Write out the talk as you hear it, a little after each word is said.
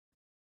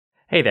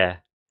Hey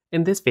there!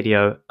 In this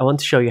video, I want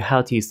to show you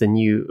how to use the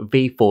new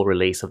v4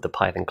 release of the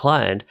Python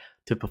client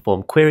to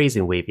perform queries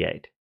in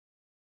Weaviate.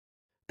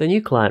 The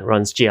new client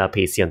runs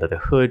gRPC under the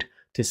hood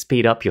to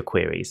speed up your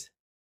queries.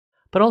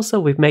 But also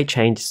we've made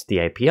changes to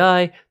the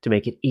API to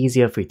make it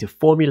easier for you to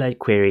formulate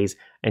queries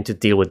and to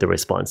deal with the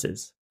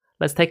responses.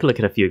 Let's take a look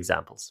at a few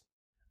examples.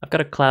 I've got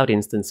a cloud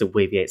instance of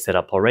Weaviate set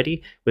up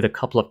already with a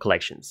couple of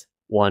collections.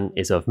 One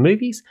is of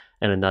movies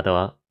and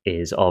another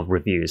is of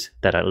reviews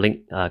that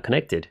are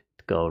connected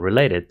or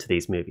related to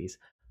these movies.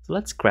 So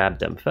let's grab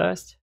them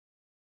first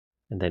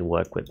and then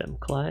work with them.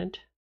 Client,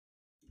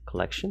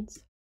 collections,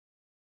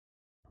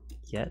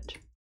 get.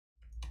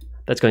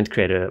 That's going to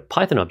create a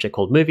Python object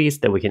called movies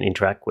that we can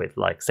interact with,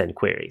 like send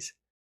queries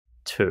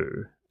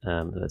to.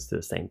 Let's do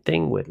the same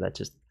thing with, let's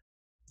just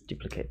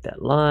duplicate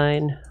that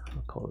line.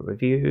 I'll call it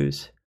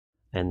reviews,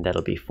 and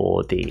that'll be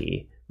for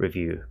the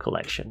review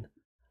collection.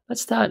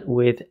 Let's start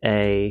with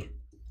a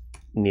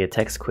near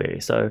text query.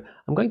 So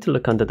I'm going to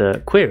look under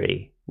the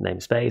query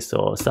namespace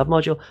or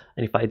submodule,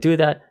 and if I do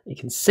that, you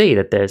can see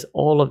that there's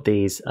all of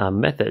these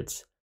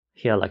methods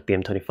here, like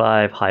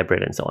BM25,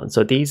 hybrid, and so on.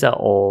 So these are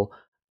all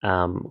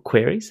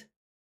queries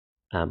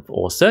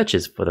or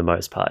searches for the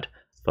most part,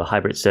 for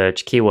hybrid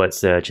search, keyword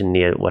search, and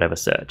near whatever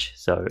search.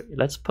 So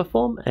let's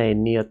perform a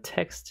near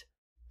text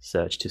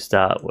search to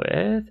start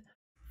with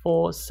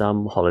for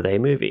some holiday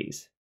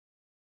movies.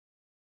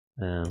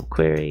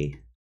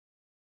 Query,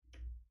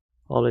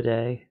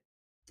 holiday,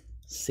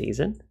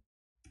 season.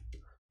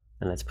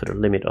 And let's put a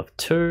limit of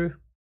 2.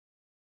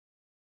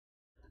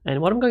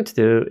 And what I'm going to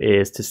do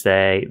is to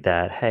say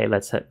that, hey,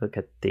 let's look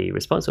at the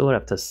response. So we'll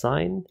have to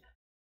assign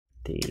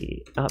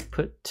the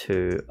output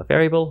to a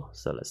variable.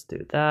 So let's do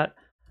that.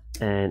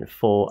 And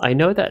I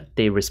know that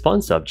the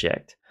response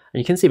object,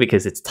 and you can see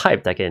because it's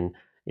typed, I can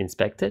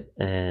inspect it,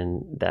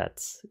 and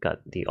that's got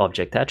the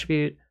object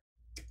attribute.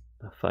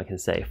 If I can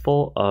say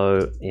for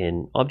O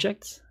in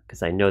objects,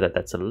 because I know that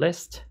that's a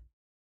list.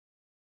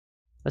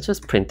 Let's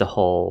just print the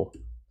whole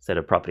set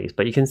of properties,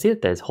 but you can see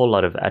that there's a whole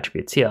lot of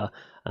attributes here,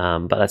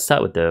 but let's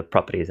start with the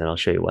properties and I'll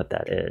show you what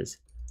that is.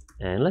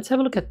 And let's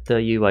have a look at the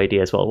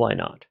UID as well, why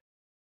not?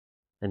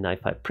 And now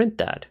if I print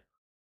that,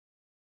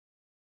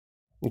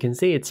 you can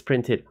see it's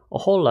printed a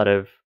whole lot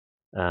of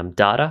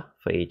data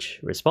for each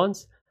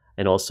response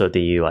and also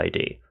the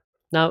UID.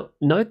 Now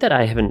note that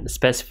I haven't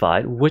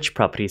specified which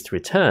properties to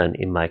return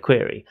in my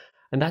query,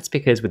 and that's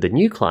because with the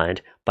new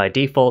client, by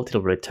default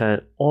it'll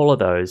return all of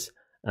those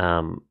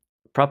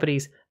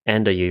properties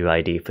and a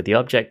UID for the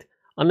object,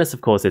 unless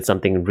of course it's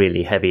something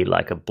really heavy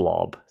like a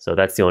blob. So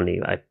that's the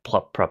only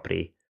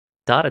property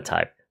data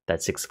type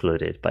that's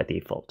excluded by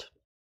default.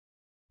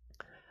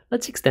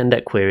 Let's extend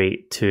that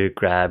query to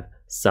grab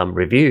some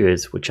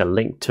reviews which are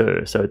linked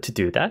to. So to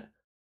do that,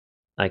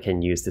 I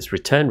can use this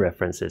return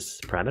references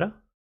parameter.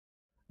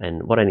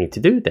 And what I need to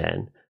do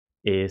then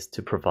is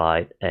to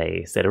provide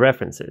a set of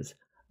references.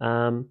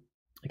 I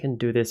can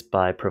do this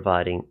by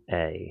providing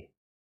a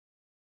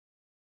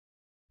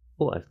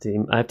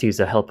I have to use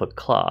a helper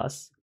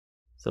class.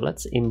 So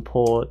let's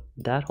import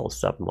that whole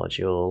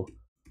submodule,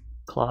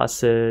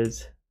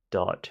 classes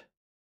dot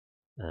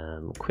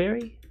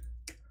query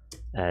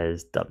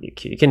as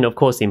WQ. You can of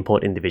course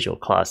import individual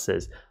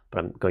classes, but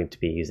I'm going to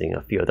be using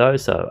a few of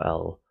those, so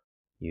I'll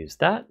use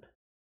that.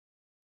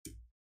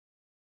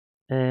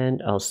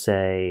 And I'll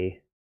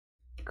say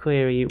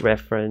query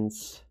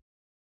reference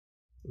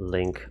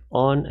link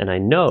on, and I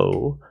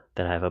know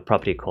that I have a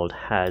property called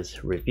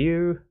has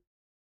review.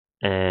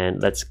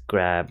 And let's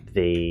grab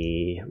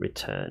the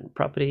return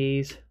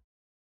properties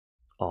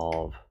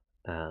of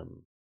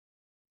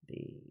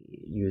the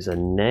user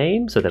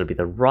name. So that'll be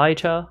the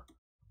writer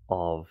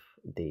of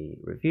the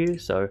review.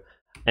 So,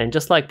 and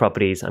just like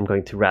properties, I'm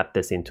going to wrap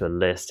this into a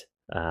list.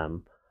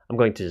 I'm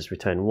going to just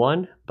return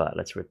 1, but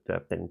let's wrap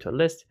that into a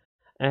list.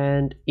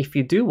 And if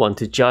you do want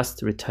to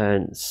just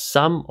return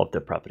some of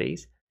the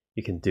properties,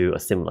 you can do a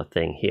similar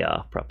thing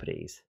here,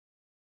 properties.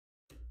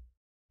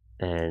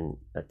 And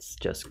let's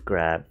just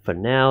grab, for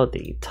now,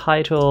 the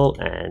title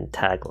and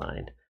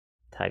tagline.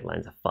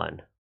 Taglines are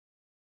fun.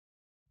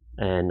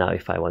 And now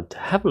if I want to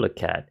have a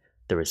look at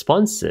the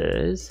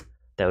responses,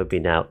 that would be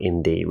now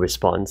in the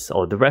response,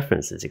 or the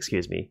references,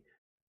 excuse me,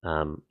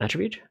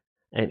 attribute.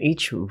 And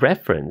each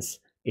reference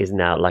is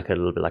now like a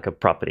little bit like a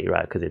property,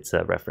 right? Because it's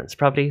a reference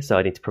property. So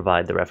I need to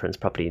provide the reference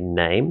property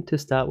name to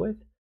start with.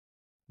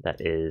 That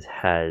is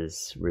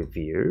has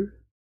review.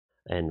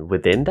 And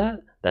within that,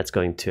 that's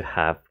going to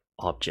have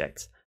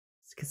objects.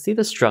 So you can see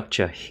the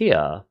structure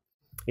here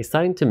is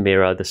starting to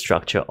mirror the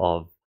structure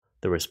of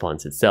the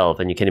response itself,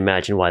 and you can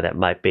imagine why that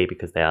might be,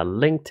 because they are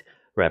linked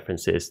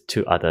references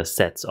to other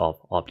sets of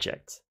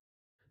objects.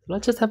 So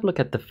let's just have a look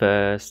at the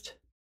first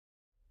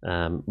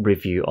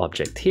review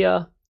object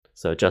here.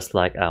 So just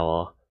like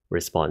our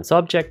response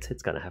object,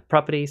 it's going to have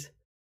properties.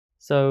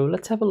 So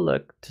let's have a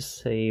look to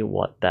see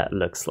what that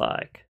looks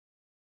like.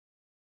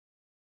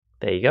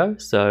 There you go.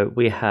 So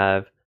we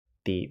have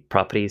the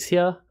properties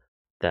here.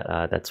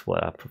 That's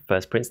what our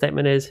first print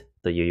statement is,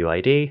 the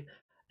UUID,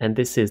 and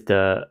this is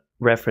the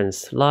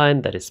reference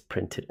line that is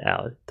printed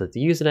out, the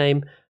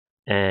username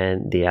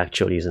and the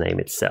actual username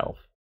itself.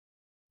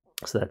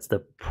 So that's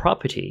the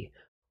property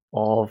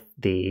of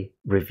the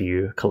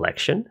review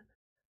collection,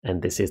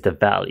 and this is the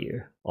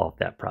value of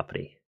that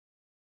property.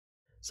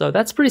 So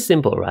that's pretty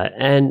simple, right?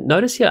 And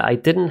notice here, I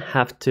didn't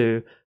have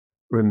to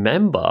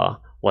remember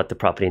what the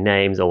property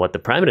names or what the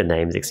parameter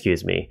names,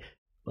 excuse me,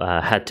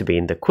 had to be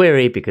in the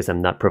query because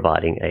I'm not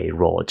providing a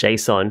raw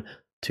JSON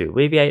to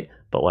Weaviate.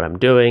 But what I'm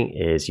doing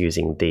is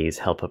using these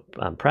helper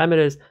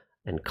parameters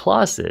and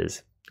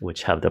classes,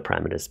 which have the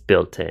parameters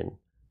built in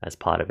as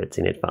part of its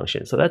init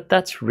function. So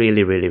that's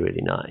really, really,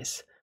 really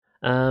nice.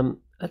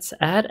 Let's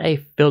add a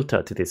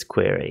filter to this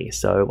query.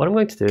 So what I'm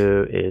going to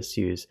do is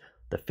use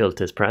the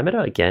filters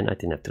parameter. Again, I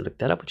didn't have to look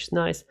that up, which is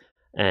nice.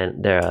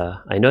 And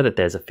I know that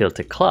there's a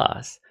filter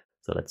class,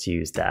 so let's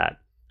use that.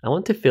 I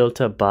want to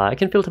filter by, I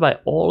can filter by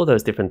all of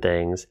those different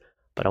things,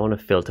 but I want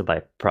to filter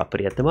by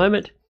property at the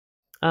moment.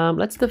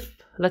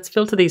 Let's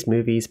filter these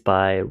movies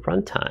by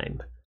runtime.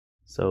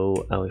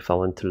 So if I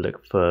want to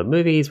look for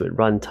movies with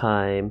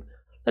runtime,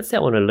 let's say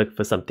I want to look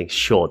for something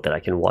short that I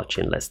can watch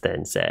in less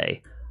than,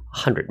 say,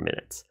 100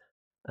 minutes.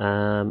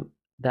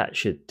 That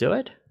should do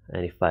it.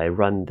 And if I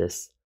run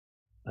this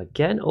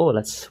again,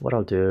 what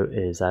I'll do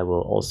is I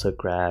will also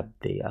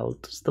I'll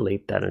just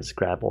delete that and just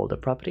grab all the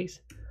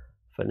properties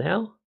for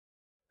now.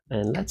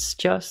 And let's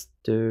just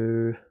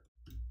do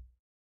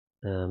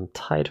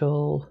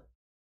title,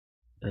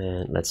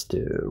 and let's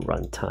do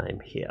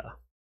runtime here.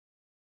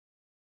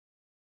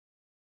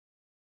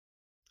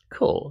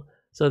 Cool.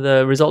 So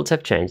the results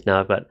have changed.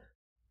 Now I've got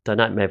The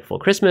Nightmare Before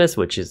Christmas,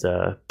 which is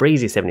a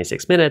breezy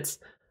 76 minutes,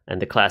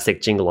 and the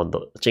classic Jingle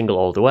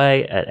All the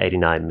Way at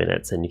 89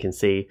 minutes. And you can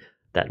see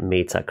that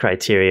meets our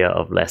criteria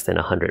of less than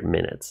 100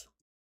 minutes.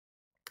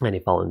 And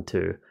if I want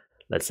to,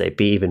 let's say,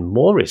 be even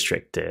more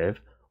restrictive,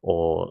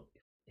 or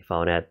if I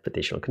want to add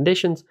additional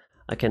conditions,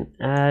 I can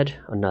add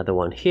another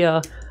one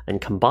here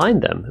and combine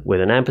them with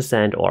an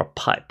ampersand or a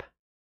pipe.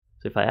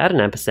 So if I add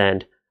an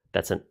ampersand,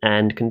 that's an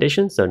AND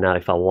condition. So now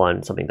if I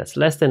want something that's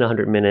less than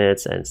 100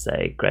 minutes and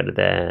say greater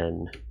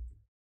than,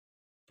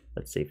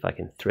 let's see if I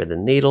can thread the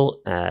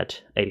needle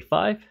at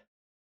 85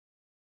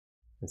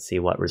 and see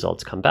what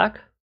results come back.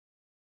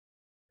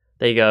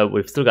 There you go.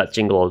 We've still got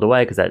Jingle All the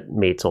Way because that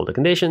meets all the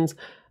conditions.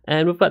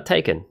 And we've got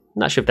Taken.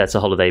 Not sure if that's a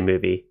holiday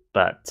movie,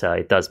 but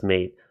it does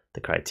meet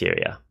the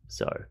criteria.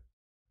 So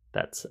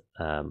that's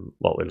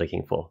what we're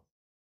looking for.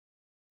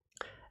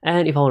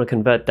 And if I want to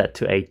convert that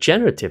to a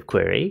generative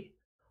query,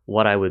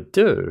 what I would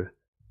do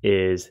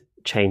is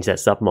change that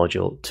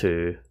submodule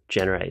to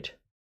generate.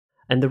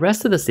 And the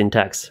rest of the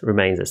syntax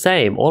remains the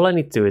same. All I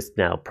need to do is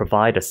now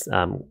provide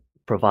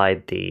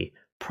the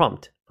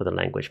prompt for the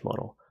language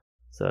model.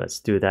 So let's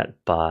do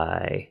that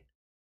by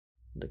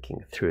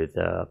looking through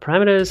the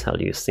parameters.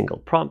 I'll use single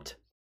prompt.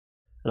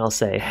 And I'll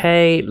say,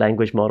 hey,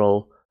 language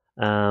model,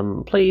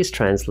 please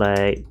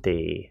translate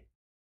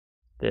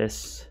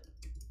this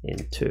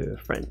into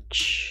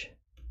French.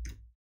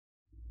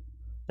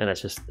 And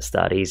let's just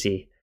start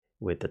easy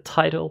with the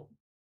title.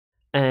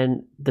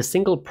 And the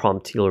single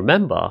prompt, you'll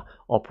remember,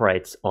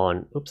 operates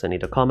on, oops, I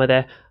need a comma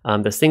there.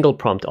 The single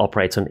prompt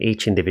operates on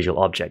each individual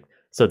object.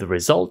 So the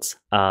results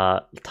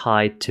are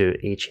tied to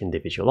each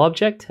individual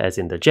object, as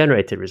in the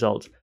generated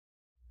results.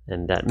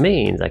 And that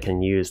means I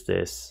can use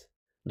this,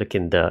 look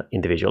in the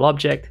individual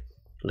object,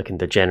 look in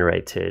the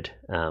generated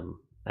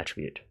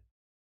attribute.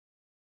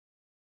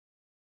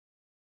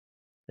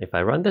 If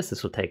I run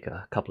this will take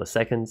a couple of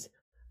seconds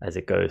as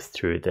it goes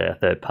through the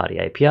third-party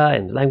API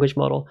and the language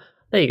model.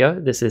 There you go.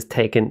 This is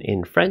Taken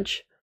in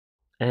French,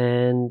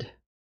 and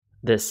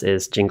this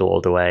is Jingle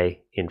All the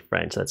Way in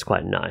French. That's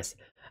quite nice.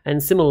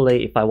 And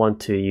similarly, if I want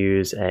to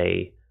use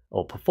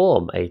or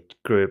perform a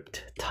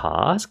grouped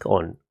task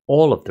on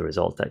all of the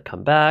results that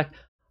come back,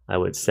 I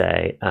would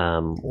say,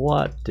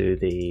 what do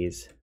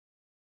these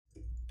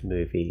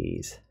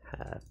movies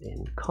have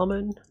in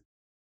common?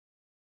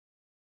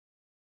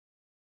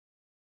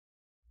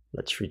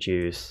 Let's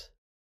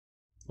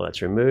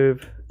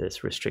remove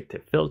this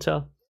restrictive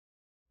filter,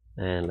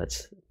 and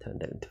let's turn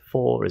that into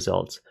 4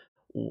 results.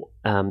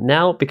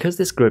 Now, because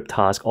this group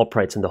task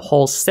operates on the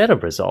whole set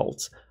of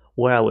results,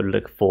 where I would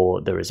look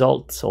for the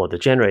results or the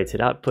generated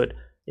output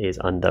is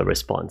on the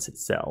response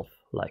itself,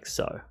 like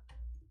so.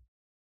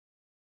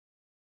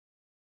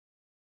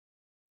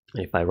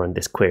 If I run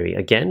this query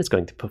again, it's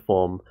going to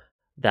perform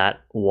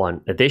that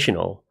one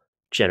additional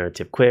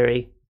generative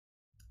query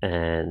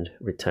and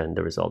return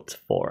the results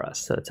for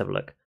us. So let's have a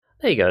look.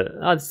 There you go.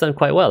 Oh, it's done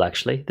quite well,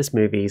 actually. These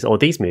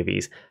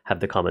movies have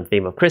the common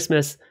theme of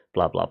Christmas,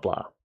 blah, blah,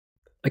 blah.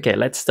 Okay,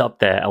 let's stop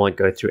there. I won't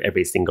go through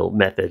every single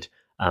method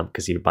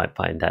because you might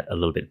find that a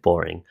little bit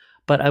boring.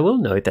 But I will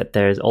note that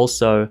there is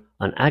also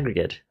an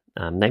aggregate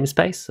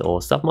namespace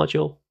or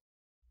submodule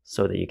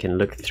so that you can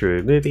look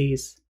through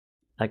movies,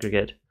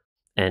 aggregate,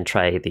 and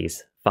try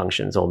these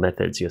functions or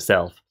methods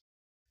yourself.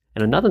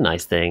 And another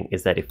nice thing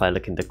is that if I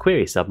look in the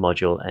query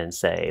submodule and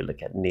say,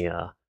 look at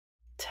near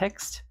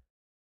text,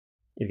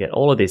 you get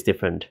all of these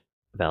different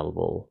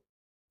available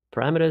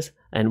parameters,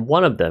 and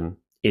one of them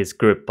is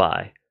group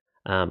by.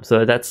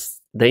 So that's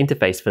the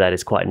interface for that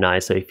is quite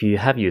nice. So if you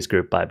have used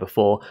group by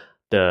before,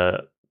 the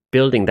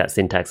building that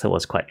syntax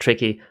was quite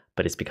tricky,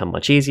 but it's become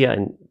much easier.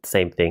 And the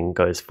same thing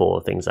goes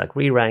for things like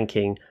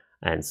re-ranking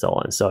and so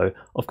on. So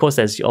of course,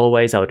 as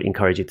always, I would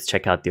encourage you to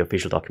check out the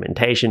official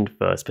documentation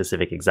for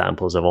specific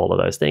examples of all of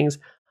those things.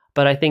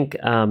 But I think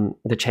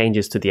the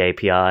changes to the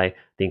API,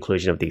 the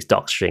inclusion of these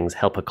doc strings,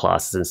 helper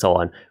classes, and so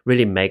on,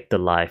 really make the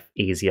lives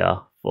easier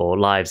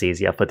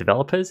for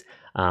developers.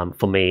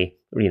 For me,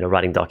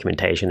 writing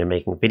documentation and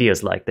making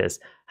videos like this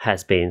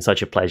has been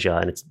such a pleasure,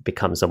 and it's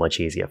become so much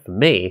easier for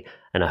me,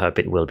 and I hope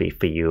it will be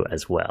for you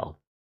as well.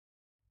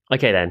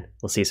 Okay then,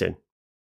 we'll see you soon.